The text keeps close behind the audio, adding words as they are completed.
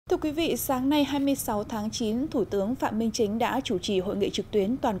Thưa quý vị, sáng nay 26 tháng 9, Thủ tướng Phạm Minh Chính đã chủ trì hội nghị trực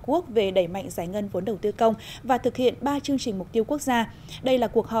tuyến toàn quốc về đẩy mạnh giải ngân vốn đầu tư công và thực hiện 3 chương trình mục tiêu quốc gia. Đây là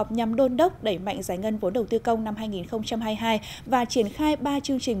cuộc họp nhằm đôn đốc đẩy mạnh giải ngân vốn đầu tư công năm 2022 và triển khai 3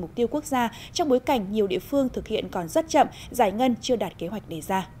 chương trình mục tiêu quốc gia trong bối cảnh nhiều địa phương thực hiện còn rất chậm, giải ngân chưa đạt kế hoạch đề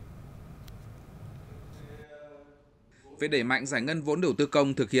ra. Về đẩy mạnh giải ngân vốn đầu tư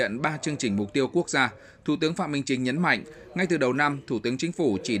công thực hiện 3 chương trình mục tiêu quốc gia, Thủ tướng Phạm Minh Chính nhấn mạnh, ngay từ đầu năm, Thủ tướng Chính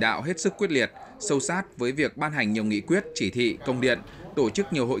phủ chỉ đạo hết sức quyết liệt, sâu sát với việc ban hành nhiều nghị quyết, chỉ thị, công điện, tổ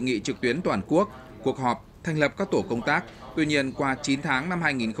chức nhiều hội nghị trực tuyến toàn quốc, cuộc họp, thành lập các tổ công tác. Tuy nhiên, qua 9 tháng năm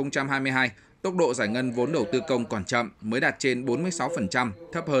 2022, tốc độ giải ngân vốn đầu tư công còn chậm, mới đạt trên 46%,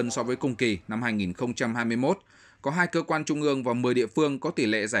 thấp hơn so với cùng kỳ năm 2021. Có 2 cơ quan trung ương và 10 địa phương có tỷ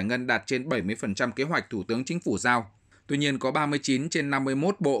lệ giải ngân đạt trên 70% kế hoạch Thủ tướng Chính phủ giao. Tuy nhiên, có 39 trên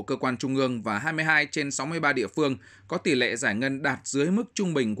 51 bộ cơ quan trung ương và 22 trên 63 địa phương có tỷ lệ giải ngân đạt dưới mức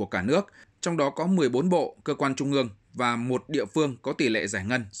trung bình của cả nước, trong đó có 14 bộ cơ quan trung ương và 1 địa phương có tỷ lệ giải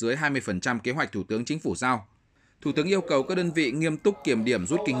ngân dưới 20% kế hoạch Thủ tướng Chính phủ giao. Thủ tướng yêu cầu các đơn vị nghiêm túc kiểm điểm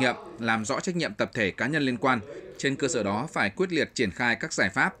rút kinh nghiệm, làm rõ trách nhiệm tập thể cá nhân liên quan. Trên cơ sở đó phải quyết liệt triển khai các giải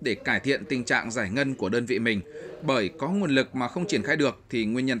pháp để cải thiện tình trạng giải ngân của đơn vị mình. Bởi có nguồn lực mà không triển khai được thì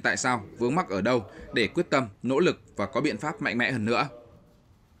nguyên nhân tại sao, vướng mắc ở đâu để quyết tâm, nỗ lực và có biện pháp mạnh mẽ hơn nữa.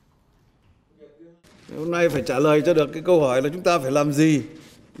 Hôm nay phải trả lời cho được cái câu hỏi là chúng ta phải làm gì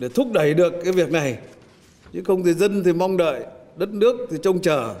để thúc đẩy được cái việc này. Chứ không thì dân thì mong đợi, đất nước thì trông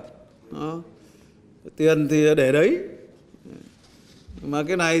chờ. Đó. Tiền thì để đấy. Mà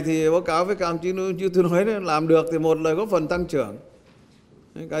cái này thì báo cáo với các đồng chí như tôi nói đấy, làm được thì một là góp phần tăng trưởng.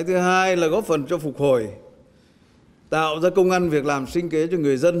 Cái thứ hai là góp phần cho phục hồi. Tạo ra công ăn việc làm sinh kế cho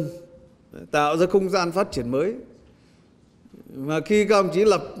người dân. Tạo ra không gian phát triển mới. Mà khi các đồng chí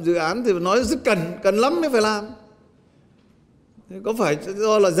lập dự án thì nói rất cần lắm mới phải làm. Có phải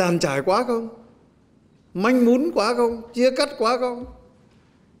do là dàn trải quá không? Manh mún quá không? Chia cắt quá không?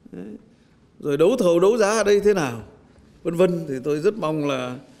 Đấy. Rồi đấu thầu đấu giá ở đây thế nào, vân vân, thì tôi rất mong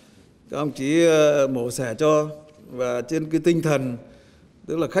là các ông chí mổ xẻ cho, và trên cái tinh thần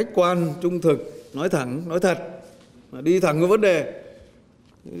tức là khách quan, trung thực, nói thẳng, nói thật, đi thẳng với vấn đề.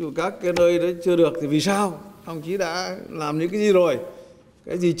 Ví dụ các cái nơi đấy chưa được thì vì sao, ông chí đã làm những cái gì rồi,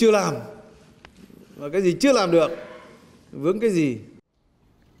 cái gì chưa làm, và cái gì chưa làm được, vướng cái gì.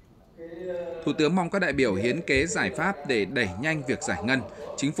 Thủ tướng mong các đại biểu hiến kế giải pháp để đẩy nhanh việc giải ngân.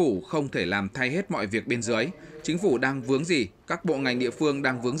 Chính phủ không thể làm thay hết mọi việc bên dưới. Chính phủ đang vướng gì, các bộ ngành địa phương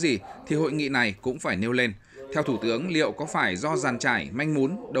đang vướng gì thì hội nghị này cũng phải nêu lên. Theo Thủ tướng, liệu có phải do dàn trải, manh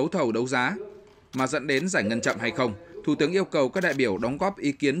mún, đấu thầu đấu giá mà dẫn đến giải ngân chậm hay không? Thủ tướng yêu cầu các đại biểu đóng góp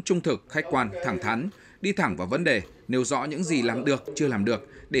ý kiến trung thực, khách quan, thẳng thắn, đi thẳng vào vấn đề, nêu rõ những gì làm được, chưa làm được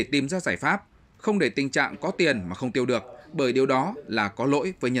để tìm ra giải pháp, không để tình trạng có tiền mà không tiêu được, bởi điều đó là có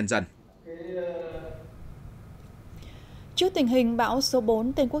lỗi với nhân dân. Trước tình hình bão số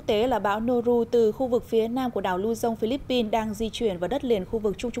 4 tên quốc tế là bão Noru từ khu vực phía nam của đảo Luzon, Philippines đang di chuyển vào đất liền khu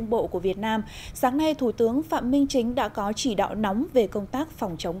vực Trung Trung Bộ của Việt Nam, sáng nay Thủ tướng Phạm Minh Chính đã có chỉ đạo nóng về công tác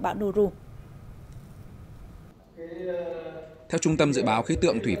phòng chống bão Noru. Theo Trung tâm Dự báo Khí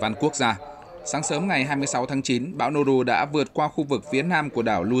tượng Thủy văn Quốc gia, sáng sớm ngày 26 tháng 9, bão Noru đã vượt qua khu vực phía nam của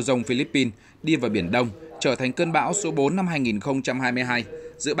đảo Luzon, Philippines, đi vào Biển Đông, trở thành cơn bão số 4 năm 2022.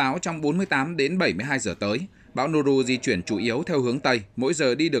 Dự báo trong 48 đến 72 giờ tới, bão Noru di chuyển chủ yếu theo hướng Tây, mỗi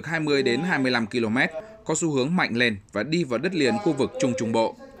giờ đi được 20 đến 25 km, có xu hướng mạnh lên và đi vào đất liền khu vực Trung Trung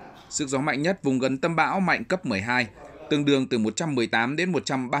Bộ. Sức gió mạnh nhất vùng gần tâm bão mạnh cấp 12, tương đương từ 118 đến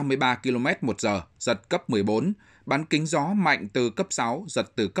 133 km/h, giật cấp 14. Bán kính gió mạnh từ cấp 6, giật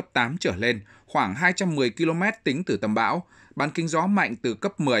từ cấp 8 trở lên, khoảng 210 km tính từ tâm bão. Bán kính gió mạnh từ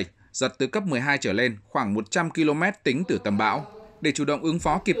cấp 10, giật từ cấp 12 trở lên, khoảng 100 km tính từ tâm bão. Để chủ động ứng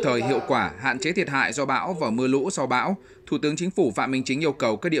phó kịp thời, hiệu quả, hạn chế thiệt hại do bão và mưa lũ sau bão, Thủ tướng Chính phủ Phạm Minh Chính yêu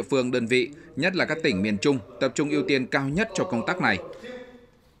cầu các địa phương, đơn vị, nhất là các tỉnh miền Trung, tập trung ưu tiên cao nhất cho công tác này.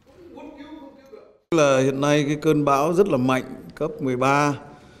 Hiện nay cái cơn bão rất là mạnh, cấp 13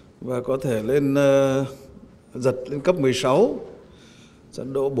 và có thể lên giật lên cấp 16, sẽ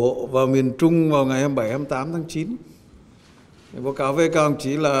đổ bộ vào miền Trung vào ngày 27-28 tháng 9. Báo cáo với các ông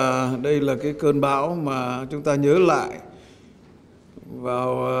chí là đây là cái cơn bão mà chúng ta nhớ lại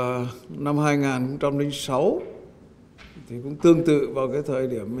vào năm 2006 thì cũng tương tự vào cái thời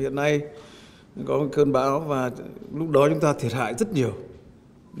điểm hiện nay có một cơn bão, và lúc đó chúng ta thiệt hại rất nhiều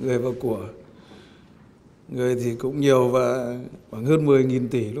người và của. Người thì cũng nhiều và khoảng hơn 10.000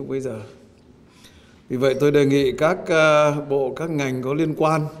 tỷ lúc bấy giờ. Vì vậy tôi đề nghị các bộ, các ngành có liên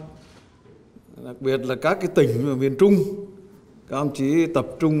quan, đặc biệt là các cái tỉnh ở miền Trung, các ông chí tập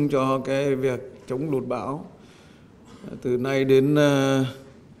trung cho cái việc chống lụt bão từ nay đến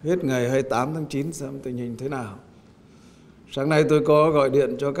hết ngày 28 tháng 9 xem tình hình thế nào. Sáng nay tôi có gọi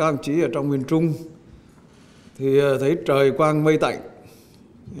điện cho các đồng chí ở trong miền Trung thì thấy trời quang mây tạnh.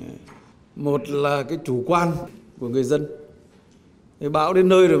 Một là cái chủ quan của người dân. Thì bão đến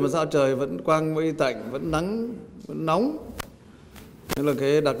nơi rồi mà sao trời vẫn quang mây tạnh, vẫn nắng, vẫn nóng. Đây là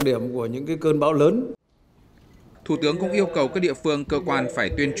cái đặc điểm của những cái cơn bão lớn. Thủ tướng cũng yêu cầu các địa phương, cơ quan phải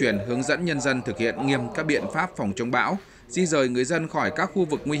tuyên truyền, hướng dẫn nhân dân thực hiện nghiêm các biện pháp phòng chống bão, di dời người dân khỏi các khu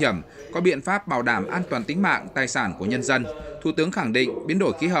vực nguy hiểm, có biện pháp bảo đảm an toàn tính mạng, tài sản của nhân dân. Thủ tướng khẳng định biến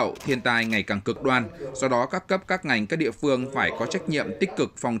đổi khí hậu, thiên tai ngày càng cực đoan, do đó các cấp, các ngành, các địa phương phải có trách nhiệm tích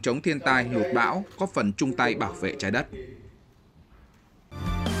cực phòng chống thiên tai, lụt bão, góp phần chung tay bảo vệ trái đất.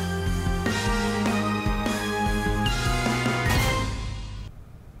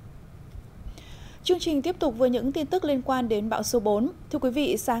 Chương trình tiếp tục với những tin tức liên quan đến bão số 4. Thưa quý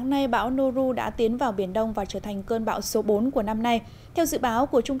vị, sáng nay bão Noru đã tiến vào Biển Đông và trở thành cơn bão số 4 của năm nay. Theo dự báo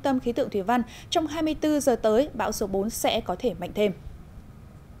của Trung tâm Khí tượng Thủy văn, trong 24 giờ tới, bão số 4 sẽ có thể mạnh thêm.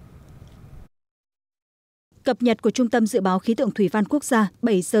 Cập nhật của Trung tâm Dự báo Khí tượng Thủy văn Quốc gia,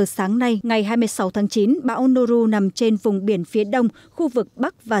 7 giờ sáng nay, ngày 26 tháng 9, bão Noru nằm trên vùng biển phía đông, khu vực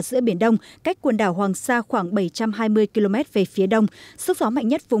Bắc và giữa Biển Đông, cách quần đảo Hoàng Sa khoảng 720 km về phía đông. Sức gió mạnh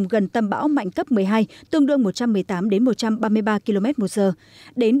nhất vùng gần tâm bão mạnh cấp 12, tương đương 118 đến 133 km/h.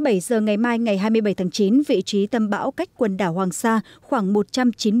 Đến 7 giờ ngày mai, ngày 27 tháng 9, vị trí tâm bão cách quần đảo Hoàng Sa khoảng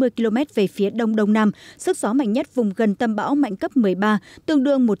 190 km về phía đông đông nam. Sức gió mạnh nhất vùng gần tâm bão mạnh cấp 13, tương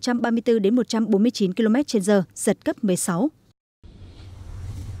đương 134 đến 149 km/h. Giật cấp 16.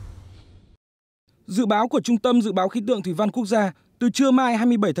 Dự báo của Trung tâm Dự báo Khí tượng Thủy văn Quốc gia, từ trưa mai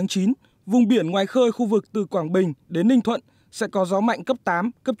 27 tháng 9, vùng biển ngoài khơi khu vực từ Quảng Bình đến Ninh Thuận sẽ có gió mạnh cấp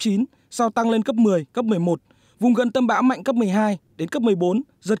 8, cấp 9, sau tăng lên cấp 10, cấp 11. Vùng gần tâm bão mạnh cấp 12 đến cấp 14,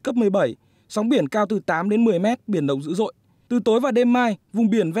 giật cấp 17. Sóng biển cao từ 8 đến 10 mét, biển động dữ dội. Từ tối và đêm mai, vùng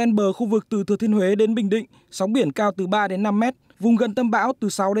biển ven bờ khu vực từ Thừa Thiên Huế đến Bình Định, sóng biển cao từ 3 đến 5 mét, vùng gần tâm bão từ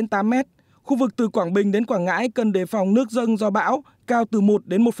 6 đến 8 mét. Khu vực từ Quảng Bình đến Quảng Ngãi cần đề phòng nước dâng do bão cao từ 1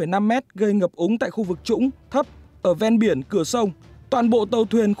 đến 1,5 mét gây ngập úng tại khu vực trũng, thấp, ở ven biển, cửa sông. Toàn bộ tàu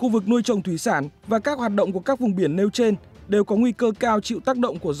thuyền, khu vực nuôi trồng thủy sản và các hoạt động của các vùng biển nêu trên đều có nguy cơ cao chịu tác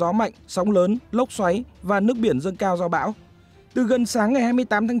động của gió mạnh, sóng lớn, lốc xoáy và nước biển dâng cao do bão. Từ gần sáng ngày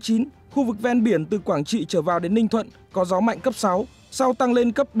 28 tháng 9, khu vực ven biển từ Quảng Trị trở vào đến Ninh Thuận có gió mạnh cấp 6, sau tăng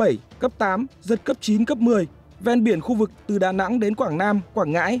lên cấp 7, cấp 8, giật cấp 9, cấp 10. Ven biển khu vực từ Đà Nẵng đến Quảng Nam,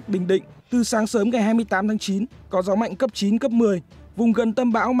 Quảng Ngãi, Bình Định, từ sáng sớm ngày 28 tháng 9 có gió mạnh cấp 9, cấp 10, vùng gần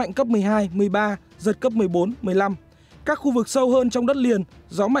tâm bão mạnh cấp 12, 13, giật cấp 14, 15. Các khu vực sâu hơn trong đất liền,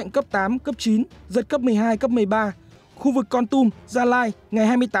 gió mạnh cấp 8, cấp 9, giật cấp 12, cấp 13. Khu vực Kon Tum, Gia Lai ngày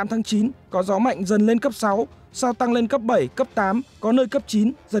 28 tháng 9 có gió mạnh dần lên cấp 6, sau tăng lên cấp 7, cấp 8, có nơi cấp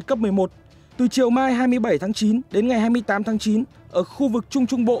 9, giật cấp 11. Từ chiều mai 27 tháng 9 đến ngày 28 tháng 9, ở khu vực Trung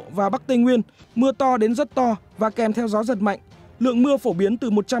Trung Bộ và Bắc Tây Nguyên, mưa to đến rất to và kèm theo gió giật mạnh. Lượng mưa phổ biến từ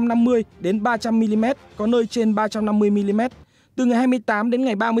 150 đến 300 mm, có nơi trên 350 mm. Từ ngày 28 đến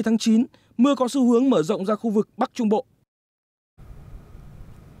ngày 30 tháng 9, mưa có xu hướng mở rộng ra khu vực Bắc Trung Bộ.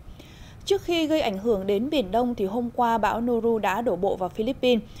 Trước khi gây ảnh hưởng đến Biển Đông, thì hôm qua bão Noru đã đổ bộ vào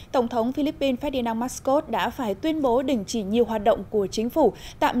Philippines. Tổng thống Philippines Ferdinand Marcos đã phải tuyên bố đình chỉ nhiều hoạt động của chính phủ,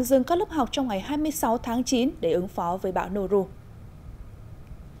 tạm dừng các lớp học trong ngày 26 tháng 9 để ứng phó với bão Noru.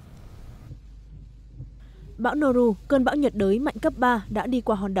 Bão Noru, cơn bão nhiệt đới mạnh cấp 3, đã đi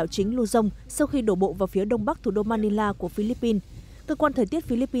qua hòn đảo chính Luzon sau khi đổ bộ vào phía đông bắc thủ đô Manila của Philippines. Cơ quan thời tiết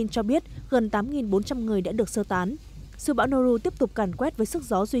Philippines cho biết gần 8.400 người đã được sơ tán. Siêu bão Noru tiếp tục càn quét với sức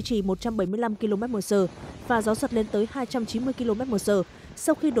gió duy trì 175 km/h và gió giật lên tới 290 km/h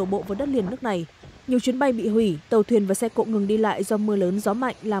sau khi đổ bộ vào đất liền nước này. Nhiều chuyến bay bị hủy, tàu thuyền và xe cộ ngừng đi lại do mưa lớn, gió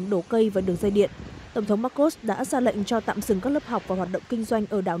mạnh làm đổ cây và đường dây điện. Tổng thống Marcos đã ra lệnh cho tạm dừng các lớp học và hoạt động kinh doanh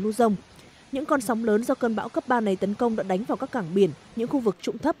ở đảo Luzon. Những con sóng lớn do cơn bão cấp 3 này tấn công đã đánh vào các cảng biển, những khu vực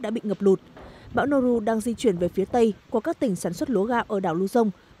trũng thấp đã bị ngập lụt. Bão Noru đang di chuyển về phía tây qua các tỉnh sản xuất lúa gạo ở đảo Luzon,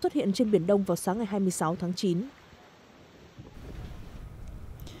 xuất hiện trên Biển Đông vào sáng ngày 26 tháng 9.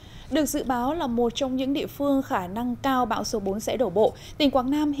 Được dự báo là một trong những địa phương khả năng cao bão số 4 sẽ đổ bộ, tỉnh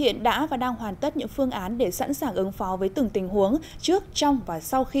Quảng Nam hiện đã và đang hoàn tất những phương án để sẵn sàng ứng phó với từng tình huống trước, trong và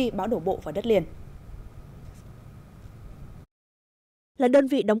sau khi bão đổ bộ vào đất liền. Là đơn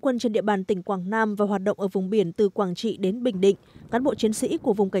vị đóng quân trên địa bàn tỉnh Quảng Nam và hoạt động ở vùng biển từ Quảng Trị đến Bình Định, cán bộ chiến sĩ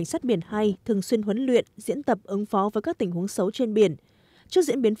của vùng cảnh sát biển 2 thường xuyên huấn luyện, diễn tập ứng phó với các tình huống xấu trên biển. Trước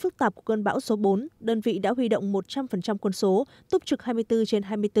diễn biến phức tạp của cơn bão số 4, đơn vị đã huy động 100% quân số, túc trực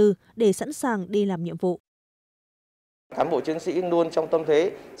 24/24 để sẵn sàng đi làm nhiệm vụ. Cán bộ chiến sĩ luôn trong tâm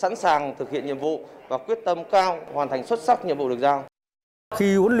thế sẵn sàng thực hiện nhiệm vụ và quyết tâm cao hoàn thành xuất sắc nhiệm vụ được giao.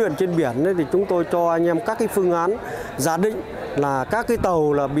 Khi huấn luyện trên biển ấy, thì chúng tôi cho anh em các cái phương án giả định là các cái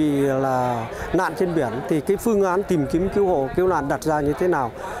tàu là bị nạn trên biển thì cái phương án tìm kiếm cứu hộ cứu nạn đặt ra như thế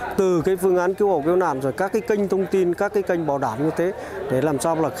nào. Từ cái phương án cứu hộ cứu nạn rồi các cái kênh thông tin, các cái kênh bảo đảm như thế để làm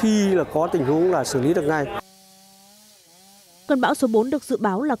sao là khi là có tình huống là xử lý được ngay. Cơn bão số 4 được dự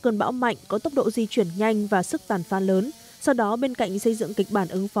báo là cơn bão mạnh có tốc độ di chuyển nhanh và sức tàn phá lớn. Sau đó, bên cạnh xây dựng kịch bản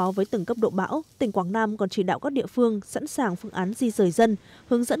ứng phó với từng cấp độ bão, tỉnh Quảng Nam còn chỉ đạo các địa phương sẵn sàng phương án di rời dân,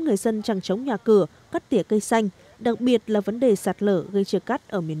 hướng dẫn người dân chằng chống nhà cửa, cắt tỉa cây xanh, đặc biệt là vấn đề sạt lở gây chia cắt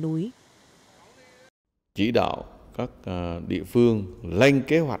ở miền núi. Chỉ đạo các địa phương lên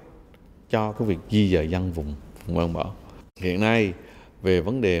kế hoạch cho cái việc di dời dân vùng ven bão. Hiện nay về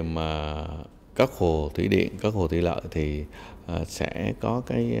vấn đề mà các hồ thủy điện, các hồ thủy lợi thì sẽ có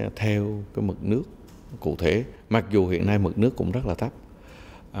theo cái mực nước cụ thể, mặc dù hiện nay mực nước cũng rất là thấp.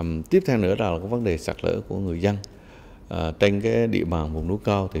 Tiếp theo nữa là cái vấn đề sạt lở của người dân trên cái địa bàn vùng núi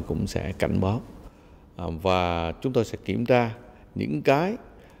cao thì cũng sẽ cảnh báo, và chúng tôi sẽ kiểm tra những cái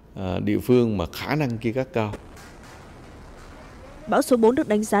địa phương mà khả năng chia cắt cao. Bão số 4 được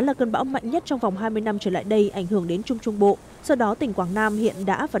đánh giá là cơn bão mạnh nhất trong vòng 20 năm trở lại đây, ảnh hưởng đến Trung Bộ. Do đó, tỉnh Quảng Nam hiện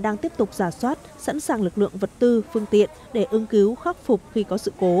đã và đang tiếp tục rà soát, sẵn sàng lực lượng vật tư, phương tiện để ứng cứu, khắc phục khi có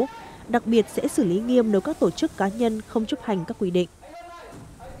sự cố. Đặc biệt sẽ xử lý nghiêm nếu các tổ chức cá nhân không chấp hành các quy định.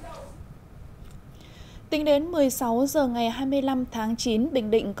 Tính đến 16 giờ ngày 25 tháng 9,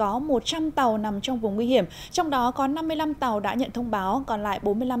 Bình Định có 100 tàu nằm trong vùng nguy hiểm, trong đó có 55 tàu đã nhận thông báo, còn lại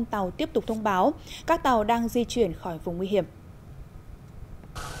 45 tàu tiếp tục thông báo. Các tàu đang di chuyển khỏi vùng nguy hiểm.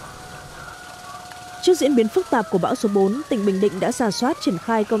 Trước diễn biến phức tạp của bão số 4, tỉnh Bình Định đã rà soát triển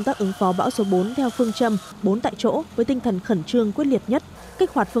khai công tác ứng phó bão số 4 theo phương châm 4 tại chỗ với tinh thần khẩn trương quyết liệt nhất,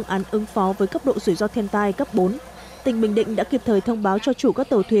 kích hoạt phương án ứng phó với cấp độ rủi ro thiên tai cấp 4. Tỉnh Bình Định đã kịp thời thông báo cho chủ các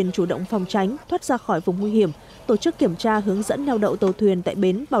tàu thuyền chủ động phòng tránh, thoát ra khỏi vùng nguy hiểm, tổ chức kiểm tra hướng dẫn neo đậu tàu thuyền tại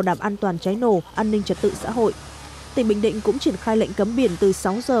bến bảo đảm an toàn cháy nổ, an ninh trật tự xã hội. Tỉnh Bình Định cũng triển khai lệnh cấm biển từ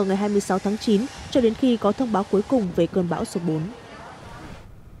 6 giờ ngày 26 tháng 9 cho đến khi có thông báo cuối cùng về cơn bão số 4.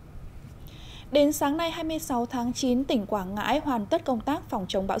 Đến sáng nay 26 tháng 9, tỉnh Quảng Ngãi hoàn tất công tác phòng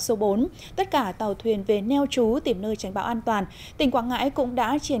chống bão số 4. Tất cả tàu thuyền về neo trú tìm nơi tránh bão an toàn. Tỉnh Quảng Ngãi cũng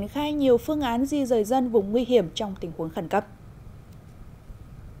đã triển khai nhiều phương án di rời dân vùng nguy hiểm trong tình huống khẩn cấp.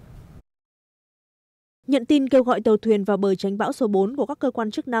 Nhận tin kêu gọi tàu thuyền vào bờ tránh bão số 4 của các cơ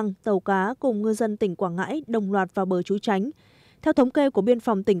quan chức năng, tàu cá cùng ngư dân tỉnh Quảng Ngãi đồng loạt vào bờ trú tránh. Theo thống kê của Biên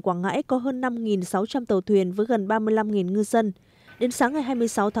phòng tỉnh Quảng Ngãi có hơn 5.600 tàu thuyền với gần 35.000 ngư dân. Đến sáng ngày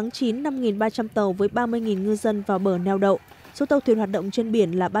 26 tháng 9, 5.300 tàu với 30.000 ngư dân vào bờ neo đậu. Số tàu thuyền hoạt động trên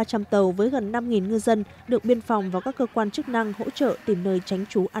biển là 300 tàu với gần 5.000 ngư dân được biên phòng và các cơ quan chức năng hỗ trợ tìm nơi tránh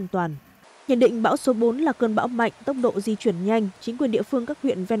trú an toàn. Nhận định bão số 4 là cơn bão mạnh, tốc độ di chuyển nhanh, chính quyền địa phương các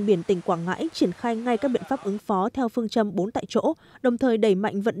huyện ven biển tỉnh Quảng Ngãi triển khai ngay các biện pháp ứng phó theo phương châm 4 tại chỗ, đồng thời đẩy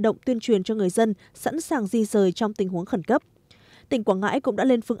mạnh vận động tuyên truyền cho người dân sẵn sàng di rời trong tình huống khẩn cấp. Tỉnh Quảng Ngãi cũng đã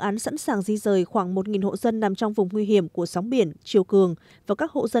lên phương án sẵn sàng di rời khoảng 1.000 hộ dân nằm trong vùng nguy hiểm của sóng biển, triều cường và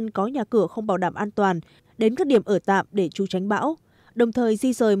các hộ dân có nhà cửa không bảo đảm an toàn đến các điểm ở tạm để trú tránh bão. Đồng thời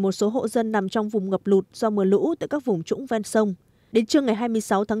di rời một số hộ dân nằm trong vùng ngập lụt do mưa lũ tại các vùng trũng ven sông. Đến trưa ngày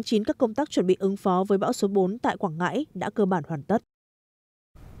 26 tháng 9, các công tác chuẩn bị ứng phó với bão số 4 tại Quảng Ngãi đã cơ bản hoàn tất.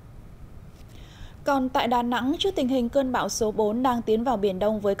 Còn tại Đà Nẵng, trước tình hình cơn bão số 4 đang tiến vào Biển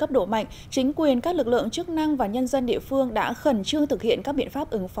Đông với cấp độ mạnh, chính quyền, các lực lượng chức năng và nhân dân địa phương đã khẩn trương thực hiện các biện pháp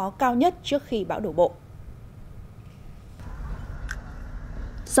ứng phó cao nhất trước khi bão đổ bộ.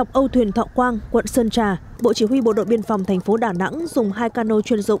 Dọc âu thuyền Thọ Quang, quận Sơn Trà, Bộ Chỉ huy Bộ đội Biên phòng thành phố Đà Nẵng dùng 2 cano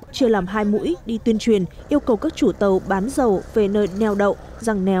chuyên dụng chia làm 2 mũi đi tuyên truyền, yêu cầu các chủ tàu bán dầu về nơi neo đậu,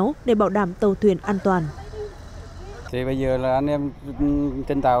 giăng néo để bảo đảm tàu thuyền an toàn. Thì bây giờ là anh em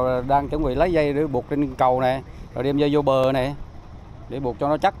trên tàu đang chuẩn bị lấy dây để buộc trên cầu này, rồi đem dây vô bờ này để buộc cho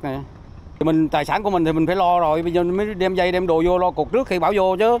nó chắc này. Mình tài sản của mình thì mình phải lo rồi, bây giờ mới đem dây đem đồ vô lo cột trước khi bão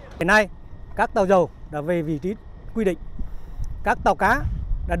vô chứ. Hiện nay các tàu dầu đã về vị trí quy định, các tàu cá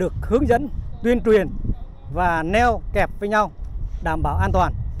đã được hướng dẫn tuyên truyền và neo kẹp với nhau đảm bảo an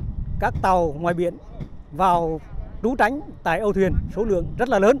toàn. Các tàu ngoài biển vào trú tránh tại âu thuyền số lượng rất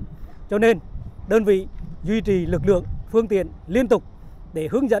là lớn, cho nên đơn vị duy trì lực lượng phương tiện liên tục để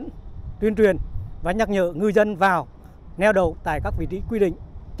hướng dẫn, tuyên truyền và nhắc nhở ngư dân vào neo đậu tại các vị trí quy định,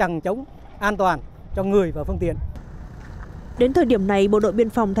 chằng chống an toàn cho người và phương tiện. Đến thời điểm này, Bộ đội Biên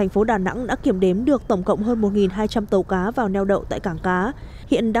phòng thành phố Đà Nẵng đã kiểm đếm được tổng cộng hơn 1.200 tàu cá vào neo đậu tại cảng cá.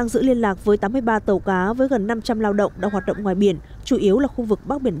 Hiện đang giữ liên lạc với 83 tàu cá với gần 500 lao động đang hoạt động ngoài biển, chủ yếu là khu vực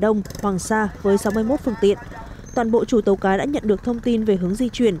Bắc Biển Đông, Hoàng Sa với 61 phương tiện. Toàn bộ chủ tàu cá đã nhận được thông tin về hướng di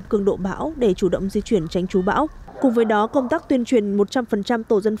chuyển, cường độ bão để chủ động di chuyển tránh trú bão. Cùng với đó, công tác tuyên truyền 100%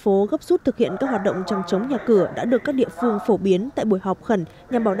 tổ dân phố gấp rút thực hiện các hoạt động chằng chống nhà cửa đã được các địa phương phổ biến tại buổi họp khẩn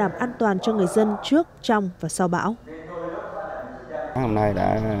nhằm bảo đảm an toàn cho người dân trước, trong và sau bão. Hôm nay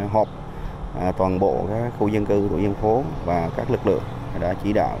đã họp toàn bộ các khu dân cư, tổ dân phố và các lực lượng đã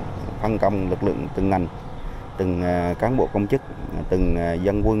chỉ đạo phân công lực lượng từng ngành, từng cán bộ công chức, từng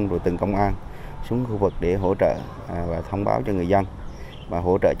dân quân rồi từng công an xuống khu vực để hỗ trợ và thông báo cho người dân và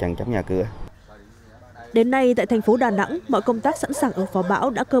hỗ trợ chằng chống nhà cửa. Đến nay, tại thành phố Đà Nẵng, mọi công tác sẵn sàng ứng phó bão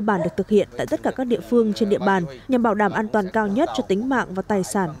đã cơ bản được thực hiện tại tất cả các địa phương trên địa bàn nhằm bảo đảm an toàn cao nhất cho tính mạng và tài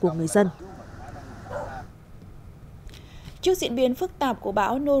sản của người dân. Trước diễn biến phức tạp của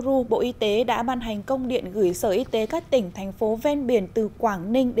bão Noru, Bộ Y tế đã ban hành công điện gửi Sở Y tế các tỉnh, thành phố ven biển từ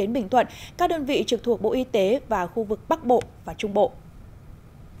Quảng Ninh đến Bình Thuận, các đơn vị trực thuộc Bộ Y tế và khu vực Bắc Bộ và Trung Bộ.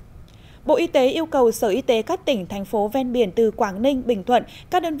 Bộ Y tế yêu cầu Sở Y tế các tỉnh, thành phố ven biển từ Quảng Ninh, Bình Thuận,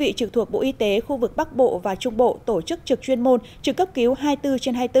 các đơn vị trực thuộc Bộ Y tế khu vực Bắc Bộ và Trung Bộ tổ chức trực chuyên môn, trực cấp cứu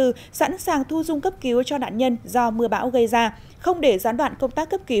 24/24, sẵn sàng thu dung cấp cứu cho nạn nhân do mưa bão gây ra, không để gián đoạn công tác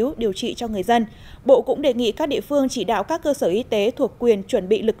cấp cứu, điều trị cho người dân. Bộ cũng đề nghị các địa phương chỉ đạo các cơ sở y tế thuộc quyền chuẩn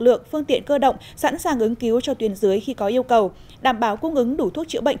bị lực lượng, phương tiện cơ động, sẵn sàng ứng cứu cho tuyến dưới khi có yêu cầu, đảm bảo cung ứng đủ thuốc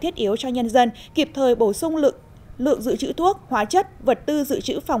chữa bệnh thiết yếu cho nhân dân, kịp thời bổ sung lượng dự trữ thuốc, hóa chất, vật tư dự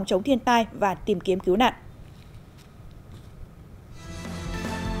trữ phòng chống thiên tai và tìm kiếm cứu nạn.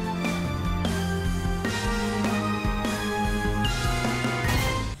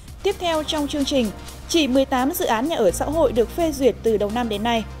 Tiếp theo trong chương trình, chỉ 18 dự án nhà ở xã hội được phê duyệt từ đầu năm đến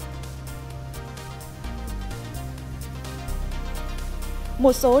nay.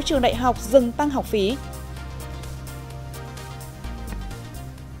 Một số trường đại học dừng tăng học phí.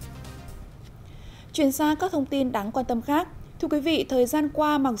 Chuyển sang các thông tin đáng quan tâm khác. Thưa quý vị, thời gian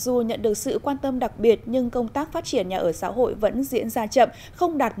qua mặc dù nhận được sự quan tâm đặc biệt nhưng công tác phát triển nhà ở xã hội vẫn diễn ra chậm,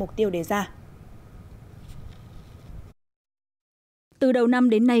 không đạt mục tiêu đề ra. Từ đầu năm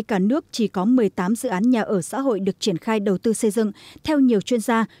đến nay, cả nước chỉ có 18 dự án nhà ở xã hội được triển khai đầu tư xây dựng. Theo nhiều chuyên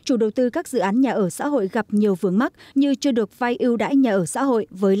gia, chủ đầu tư các dự án nhà ở xã hội gặp nhiều vướng mắc như chưa được vay ưu đãi nhà ở xã hội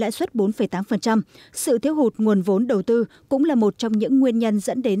với lãi suất 4,8%. Sự thiếu hụt nguồn vốn đầu tư cũng là một trong những nguyên nhân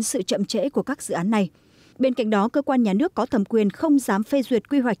dẫn đến sự chậm trễ của các dự án này. Bên cạnh đó, cơ quan nhà nước có thẩm quyền không dám phê duyệt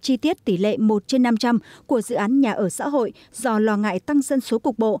quy hoạch chi tiết tỷ lệ 1/500 của dự án nhà ở xã hội do lo ngại tăng dân số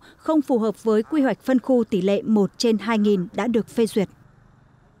cục bộ, không phù hợp với quy hoạch phân khu tỷ lệ 1/2000 đã được phê duyệt.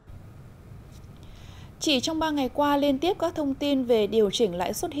 Chỉ trong 3 ngày qua, liên tiếp các thông tin về điều chỉnh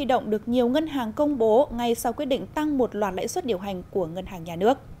lãi suất huy động được nhiều ngân hàng công bố ngay sau quyết định tăng một loạt lãi suất điều hành của Ngân hàng Nhà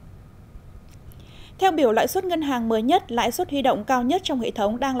nước. Theo biểu lãi suất ngân hàng mới nhất, lãi suất huy động cao nhất trong hệ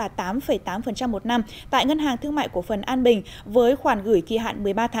thống đang là 8,8% một năm tại Ngân hàng Thương mại Cổ phần An Bình với khoản gửi kỳ hạn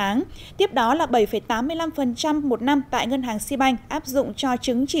 13 tháng. Tiếp đó là 7,85% một năm tại Ngân hàng Sibank áp dụng cho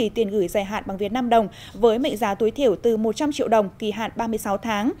chứng chỉ tiền gửi dài hạn bằng Việt Nam đồng với mệnh giá tối thiểu từ 100 triệu đồng kỳ hạn 36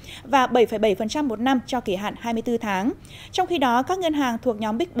 tháng và 7,7% một năm cho kỳ hạn 24 tháng. Trong khi đó, các ngân hàng thuộc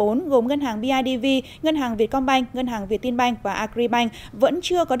nhóm Big 4 gồm Ngân hàng BIDV, Ngân hàng Vietcombank, Ngân hàng Vietinbank và Agribank vẫn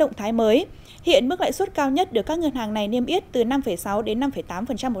chưa có động thái mới. Hiện mức lãi suất cao nhất được các ngân hàng này niêm yết từ 5,6 đến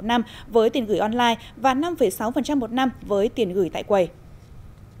 5,8% một năm với tiền gửi online và 5,6% một năm với tiền gửi tại quầy.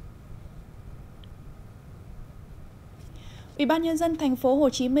 Ủy ban Nhân dân thành phố Hồ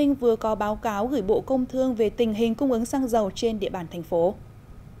Chí Minh vừa có báo cáo gửi Bộ Công Thương về tình hình cung ứng xăng dầu trên địa bàn thành phố.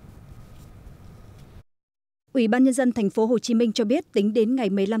 Ủy ban Nhân dân thành phố Hồ Chí Minh cho biết tính đến ngày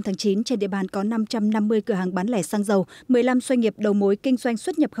 15 tháng 9 trên địa bàn có 550 cửa hàng bán lẻ xăng dầu, 15 doanh nghiệp đầu mối kinh doanh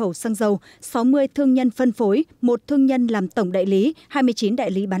xuất nhập khẩu xăng dầu, 60 thương nhân phân phối, 1 thương nhân làm tổng đại lý, 29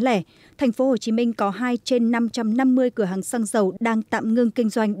 đại lý bán lẻ. Thành phố Hồ Chí Minh có 2 trên 550 cửa hàng xăng dầu đang tạm ngưng kinh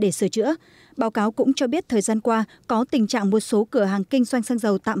doanh để sửa chữa. Báo cáo cũng cho biết thời gian qua có tình trạng một số cửa hàng kinh doanh xăng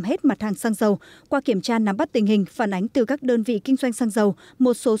dầu tạm hết mặt hàng xăng dầu. Qua kiểm tra nắm bắt tình hình, phản ánh từ các đơn vị kinh doanh xăng dầu,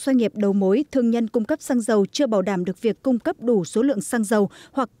 một số doanh nghiệp đầu mối, thương nhân cung cấp xăng dầu chưa bảo đảm được việc cung cấp đủ số lượng xăng dầu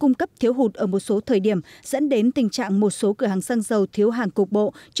hoặc cung cấp thiếu hụt ở một số thời điểm, dẫn đến tình trạng một số cửa hàng xăng dầu thiếu hàng cục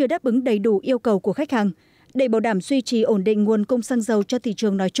bộ, chưa đáp ứng đầy đủ yêu cầu của khách hàng. Để bảo đảm duy trì ổn định nguồn cung xăng dầu cho thị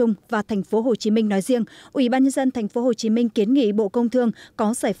trường nói chung và thành phố Hồ Chí Minh nói riêng, Ủy ban Nhân dân thành phố Hồ Chí Minh kiến nghị Bộ Công Thương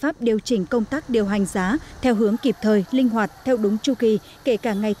có giải pháp điều chỉnh công tác điều hành giá theo hướng kịp thời, linh hoạt theo đúng chu kỳ, kể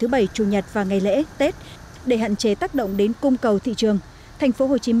cả ngày thứ Bảy, Chủ nhật và ngày lễ, Tết để hạn chế tác động đến cung cầu thị trường. Thành phố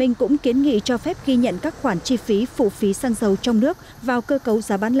Hồ Chí Minh cũng kiến nghị cho phép ghi nhận các khoản chi phí phụ phí xăng dầu trong nước vào cơ cấu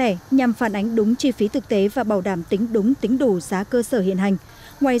giá bán lẻ nhằm phản ánh đúng chi phí thực tế và bảo đảm tính đúng tính đủ giá cơ sở hiện hành.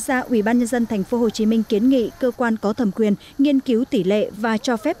 Ngoài ra, Ủy ban Nhân dân thành phố Hồ Chí Minh kiến nghị cơ quan có thẩm quyền nghiên cứu tỷ lệ và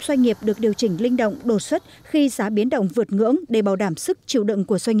cho phép doanh nghiệp được điều chỉnh linh động đột xuất khi giá biến động vượt ngưỡng để bảo đảm sức chịu đựng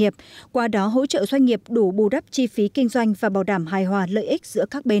của doanh nghiệp, qua đó hỗ trợ doanh nghiệp đủ bù đắp chi phí kinh doanh và bảo đảm hài hòa lợi ích giữa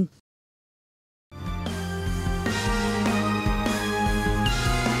các bên.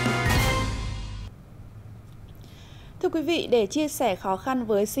 Thưa quý vị, để chia sẻ khó khăn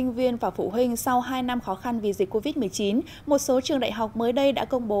với sinh viên và phụ huynh sau 2 năm khó khăn vì dịch Covid-19, một số trường đại học mới đây đã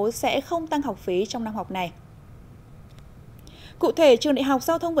công bố sẽ không tăng học phí trong năm học này. Cụ thể, Trường Đại học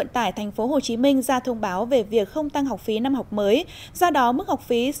Giao thông Vận tải Thành phố Hồ Chí Minh ra thông báo về việc không tăng học phí năm học mới. Do đó, mức học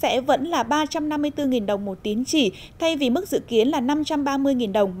phí sẽ vẫn là 354.000 đồng một tín chỉ, thay vì mức dự kiến là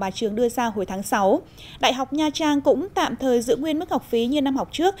 530.000 đồng mà trường đưa ra hồi tháng 6. Đại học Nha Trang cũng tạm thời giữ nguyên mức học phí như năm học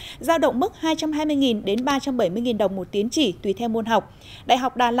trước, dao động mức 220.000 đến 370.000 đồng một tín chỉ tùy theo môn học. Đại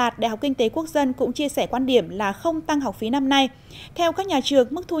học Đà Lạt, Đại học Kinh tế Quốc dân cũng chia sẻ quan điểm là không tăng học phí năm nay. Theo các nhà trường,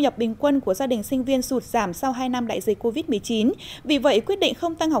 mức thu nhập bình quân của gia đình sinh viên sụt giảm sau 2 năm đại dịch Covid-19. Vì vậy, quyết định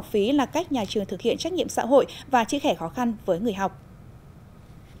không tăng học phí là cách nhà trường thực hiện trách nhiệm xã hội và chia sẻ khó khăn với người học.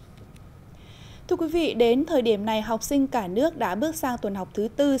 Thưa quý vị, đến thời điểm này, học sinh cả nước đã bước sang tuần học thứ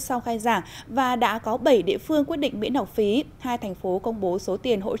tư sau khai giảng và đã có 7 địa phương quyết định miễn học phí. 2 thành phố công bố số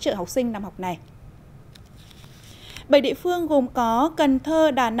tiền hỗ trợ học sinh năm học này. 7 địa phương gồm có Cần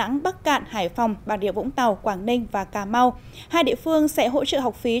Thơ, Đà Nẵng, Bắc Kạn, Hải Phòng, Bà Rịa Vũng Tàu, Quảng Ninh và Cà Mau. 2 địa phương sẽ hỗ trợ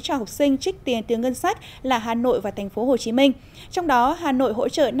học phí cho học sinh trích tiền từ ngân sách là Hà Nội và Thành phố Hồ Chí Minh. Trong đó, Hà Nội hỗ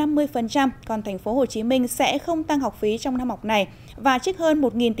trợ 50%, còn Thành phố Hồ Chí Minh sẽ không tăng học phí trong năm học này và trích hơn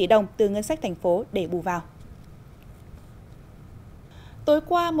 1.000 tỷ đồng từ ngân sách thành phố để bù vào. Tối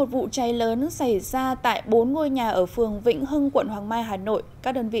qua, một vụ cháy lớn xảy ra tại 4 ngôi nhà ở phường Vĩnh Hưng, quận Hoàng Mai, Hà Nội.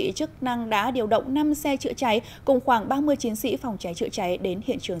 Các đơn vị chức năng đã điều động 5 xe chữa cháy cùng khoảng 30 chiến sĩ phòng cháy chữa cháy đến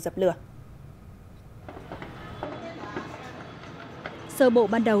hiện trường dập lửa. Sơ bộ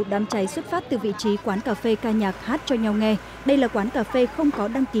ban đầu, đám cháy xuất phát từ vị trí quán cà phê ca nhạc Hát cho nhau nghe. Đây là quán cà phê không có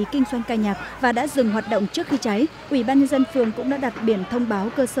đăng ký kinh doanh ca nhạc và đã dừng hoạt động trước khi cháy. Ủy ban nhân dân phường cũng đã đặt biển thông báo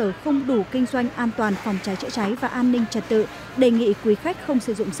cơ sở không đủ kinh doanh an toàn phòng cháy chữa cháy và an ninh trật tự, đề nghị quý khách không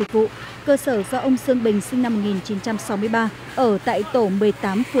sử dụng dịch vụ. Cơ sở do ông Sương Bình sinh năm 1963 ở tại tổ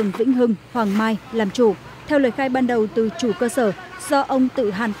 18 phường Vĩnh Hưng, Hoàng Mai làm chủ. Theo lời khai ban đầu từ chủ cơ sở, do ông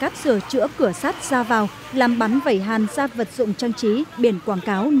tự hàn cát sửa chữa cửa sắt ra vào, làm bắn vẩy hàn ra vật dụng trang trí, biển quảng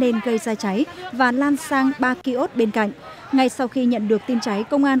cáo nên gây ra cháy và lan sang 3 kiosk bên cạnh. Ngay sau khi nhận được tin cháy,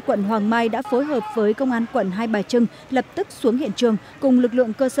 Công an quận Hoàng Mai đã phối hợp với Công an quận Hai Bà Trưng lập tức xuống hiện trường cùng lực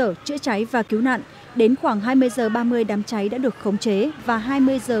lượng cơ sở chữa cháy và cứu nạn. Đến khoảng 20 giờ 30 đám cháy đã được khống chế và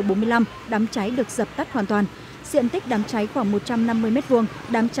 20 giờ 45 đám cháy được dập tắt hoàn toàn. Diện tích đám cháy khoảng 150 m²,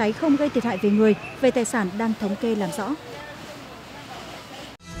 đám cháy không gây thiệt hại về người, về tài sản đang thống kê làm rõ.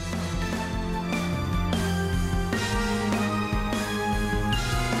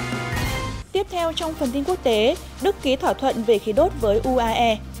 Tiếp theo trong phần tin quốc tế, Đức ký thỏa thuận về khí đốt với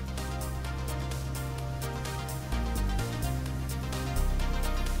UAE.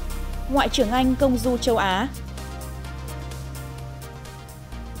 Ngoại trưởng Anh công du châu Á.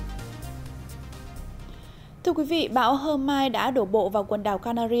 Thưa quý vị, bão Hermine đã đổ bộ vào quần đảo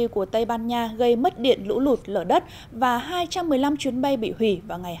Canary của Tây Ban Nha, gây mất điện, lũ lụt, lở đất và 215 chuyến bay bị hủy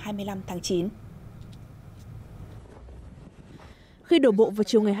vào ngày 25 tháng 9. Khi đổ bộ vào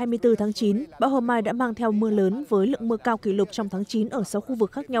chiều ngày 24 tháng 9, bão Hermine đã mang theo mưa lớn với lượng mưa cao kỷ lục trong tháng 9 ở 6 khu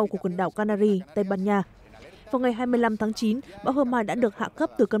vực khác nhau của quần đảo Canary, Tây Ban Nha. Vào ngày 25 tháng 9, bão Hermine đã được hạ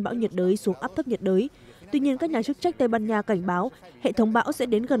cấp từ cơn bão nhiệt đới xuống áp thấp nhiệt đới. Tuy nhiên, các nhà chức trách Tây Ban Nha cảnh báo hệ thống bão sẽ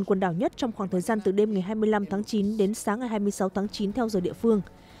đến gần quần đảo nhất trong khoảng thời gian từ đêm ngày 25 tháng 9 đến sáng ngày 26 tháng 9 theo giờ địa phương.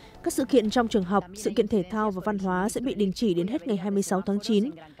 Các sự kiện trong trường học, sự kiện thể thao và văn hóa sẽ bị đình chỉ đến hết ngày 26 tháng 9.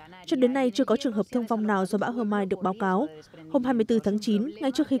 Cho đến nay, chưa có trường hợp thương vong nào do bão Hermine được báo cáo. Hôm 24 tháng 9,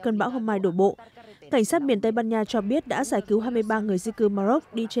 ngay trước khi cơn bão Hermine đổ bộ, cảnh sát miền Tây Ban Nha cho biết đã giải cứu 23 người di cư Maroc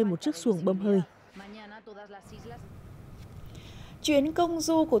đi trên một chiếc xuồng bơm hơi. Chuyến công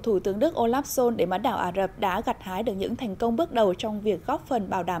du của Thủ tướng Đức Olaf Scholz đến bán đảo Ả Rập đã gặt hái được những thành công bước đầu trong việc góp phần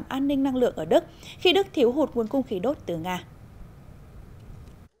bảo đảm an ninh năng lượng ở Đức, khi Đức thiếu hụt nguồn cung khí đốt từ Nga.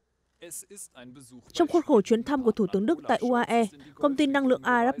 Trong khuôn khổ chuyến thăm của Thủ tướng Đức tại UAE, công ty năng lượng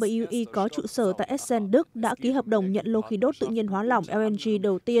AWE có trụ sở tại Essen, Đức đã ký hợp đồng nhận lô khí đốt tự nhiên hóa lỏng LNG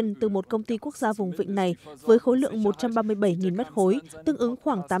đầu tiên từ một công ty quốc gia vùng vịnh này với khối lượng 137.000 mét khối, tương ứng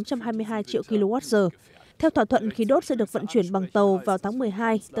khoảng 822 triệu kWh. Theo thỏa thuận, khí đốt sẽ được vận chuyển bằng tàu vào tháng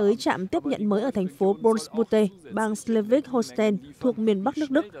 12 tới trạm tiếp nhận mới ở thành phố Brunsbüttel, bang Schleswig-Holstein thuộc miền Bắc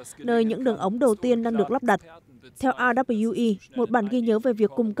nước Đức, nơi những đường ống đầu tiên đang được lắp đặt. Theo AWE, một bản ghi nhớ về việc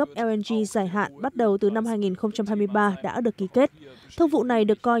cung cấp LNG dài hạn bắt đầu từ năm 2023 đã được ký kết. Thương vụ này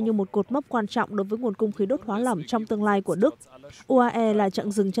được coi như một cột mốc quan trọng đối với nguồn cung khí đốt hóa lỏng trong tương lai của Đức. UAE là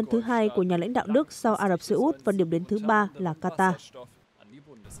chặng dừng chân thứ hai của nhà lãnh đạo Đức sau Ả Rập Xê Út và điểm đến thứ ba là Qatar.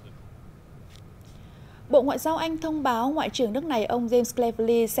 Bộ Ngoại giao Anh thông báo Ngoại trưởng nước này ông James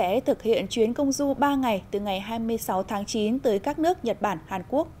Cleverly sẽ thực hiện chuyến công du 3 ngày từ ngày 26 tháng 9 tới các nước Nhật Bản, Hàn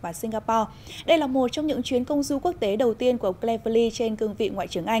Quốc và Singapore. Đây là một trong những chuyến công du quốc tế đầu tiên của ông Cleverly trên cương vị Ngoại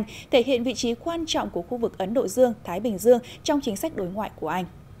trưởng Anh, thể hiện vị trí quan trọng của khu vực Ấn Độ Dương, Thái Bình Dương trong chính sách đối ngoại của Anh.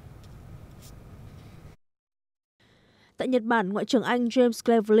 Tại Nhật Bản, Ngoại trưởng Anh James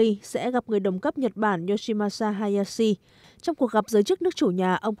Cleverly sẽ gặp người đồng cấp Nhật Bản Yoshimasa Hayashi. Trong cuộc gặp giới chức nước chủ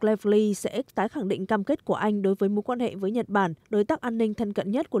nhà, ông Cleverly sẽ tái khẳng định cam kết của Anh đối với mối quan hệ với Nhật Bản, đối tác an ninh thân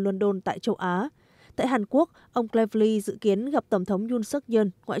cận nhất của London tại châu Á. Tại Hàn Quốc, ông Cleverly dự kiến gặp Tổng thống Yoon suk yeol,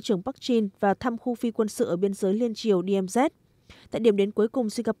 Ngoại trưởng Park Jin và thăm khu phi quân sự ở biên giới liên triều DMZ. Tại điểm đến cuối cùng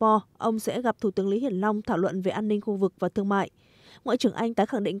Singapore, ông sẽ gặp Thủ tướng Lý Hiển Long thảo luận về an ninh khu vực và thương mại. Ngoại trưởng Anh tái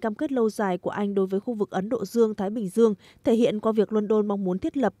khẳng định cam kết lâu dài của Anh đối với khu vực Ấn Độ Dương, Thái Bình Dương, thể hiện qua việc London mong muốn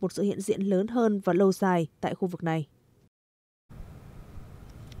thiết lập một sự hiện diện lớn hơn và lâu dài tại khu vực này.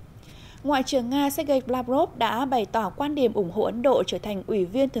 Ngoại trưởng Nga Sergei Lavrov đã bày tỏ quan điểm ủng hộ Ấn Độ trở thành Ủy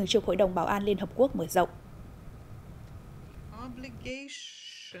viên Thường trực Hội đồng Bảo an Liên Hợp Quốc mở rộng.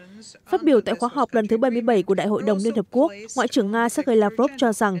 Phát biểu tại khóa họp lần thứ 77 của Đại hội đồng Liên Hợp Quốc, Ngoại trưởng Nga Sergei Lavrov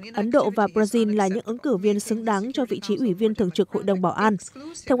cho rằng Ấn Độ và Brazil là những ứng cử viên xứng đáng cho vị trí Ủy viên Thường trực Hội đồng Bảo an.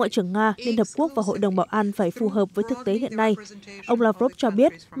 Theo Ngoại trưởng Nga, Liên Hợp Quốc và Hội đồng Bảo an phải phù hợp với thực tế hiện nay. Ông Lavrov cho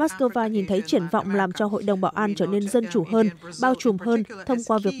biết, Moscow nhìn thấy triển vọng làm cho Hội đồng Bảo an trở nên dân chủ hơn, bao trùm hơn thông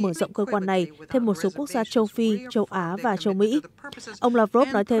qua việc mở rộng cơ quan này thêm một số quốc gia châu Phi, châu Á và châu Mỹ. Ông Lavrov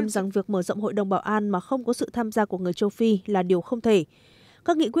nói thêm rằng việc mở rộng Hội đồng Bảo an mà không có sự tham gia của người châu Phi là điều không thể.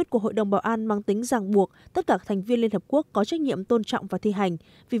 Các nghị quyết của Hội đồng Bảo an mang tính ràng buộc, tất cả thành viên Liên Hợp Quốc có trách nhiệm tôn trọng và thi hành.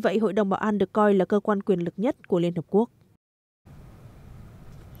 Vì vậy, Hội đồng Bảo an được coi là cơ quan quyền lực nhất của Liên Hợp Quốc.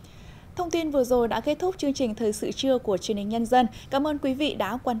 Thông tin vừa rồi đã kết thúc chương trình Thời sự trưa của Truyền hình Nhân dân. Cảm ơn quý vị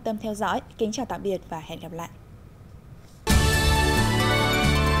đã quan tâm theo dõi. Kính chào tạm biệt và hẹn gặp lại.